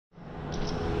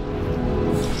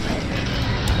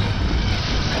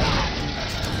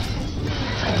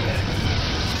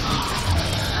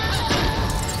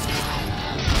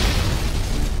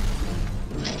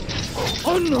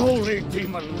Unholy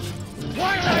demons!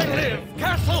 While I live,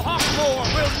 Castle Hawkmoor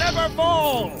will never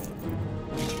fall!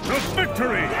 To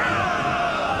victory!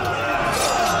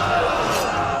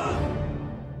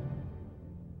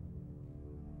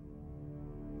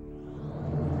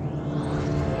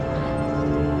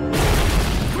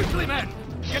 Quickly, men!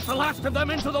 Get the last of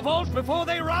them into the vault before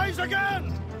they rise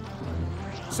again!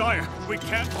 Sire, we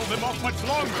can't hold them off much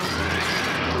longer.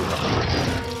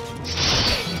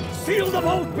 Seal the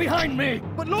vault behind me!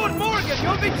 But Lord Morgan,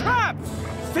 you'll be trapped!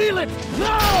 Seal it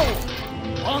now!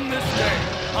 On this day,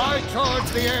 I charge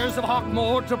the heirs of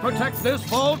Hawkmoor to protect this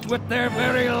vault with their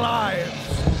very lives.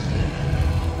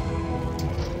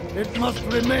 It must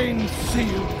remain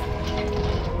sealed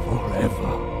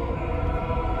forever.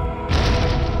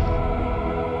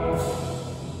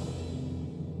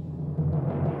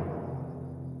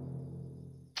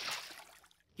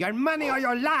 Your money or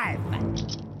your life!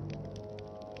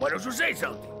 Why don't you say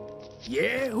something?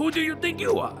 Yeah, who do you think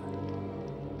you are?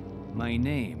 My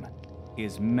name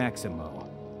is Maximo.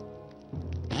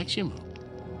 Maximo?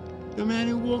 The man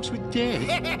who walks with death.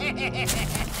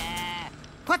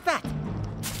 What's that?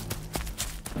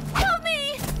 Help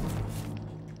me!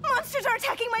 Monsters are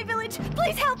attacking my village.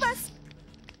 Please help us.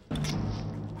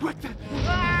 What the?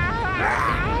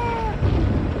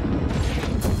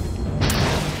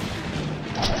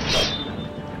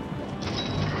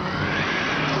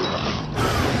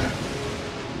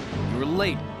 You're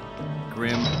late,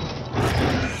 Grim.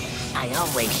 I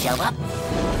always show up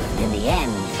in the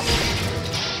end.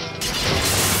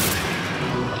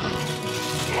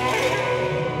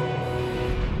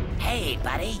 Hey,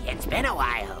 buddy, it's been a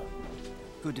while.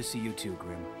 Good to see you too,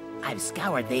 Grim. I've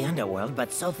scoured the underworld,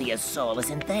 but Sophia's soul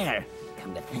isn't there.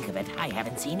 Come to think of it, I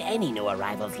haven't seen any new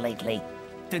arrivals lately.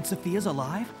 Then Sophia's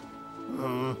alive?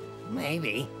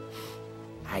 Maybe.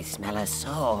 I smell a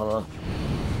soul.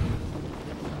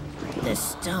 The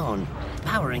stone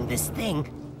powering this thing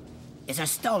is a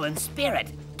stolen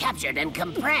spirit, captured and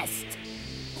compressed.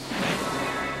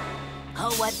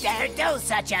 Who would dare do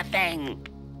such a thing?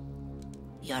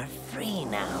 You're free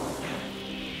now.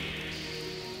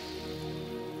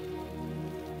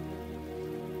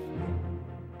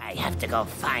 I have to go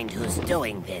find who's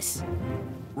doing this.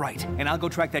 Right, and I'll go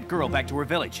track that girl back to her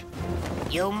village.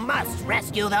 You must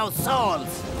rescue those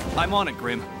souls. I'm on it,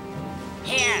 Grim.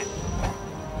 Here.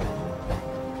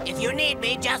 If you need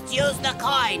me, just use the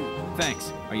coin.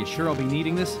 Thanks. Are you sure I'll be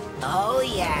needing this? Oh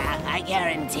yeah, I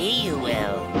guarantee you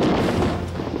will.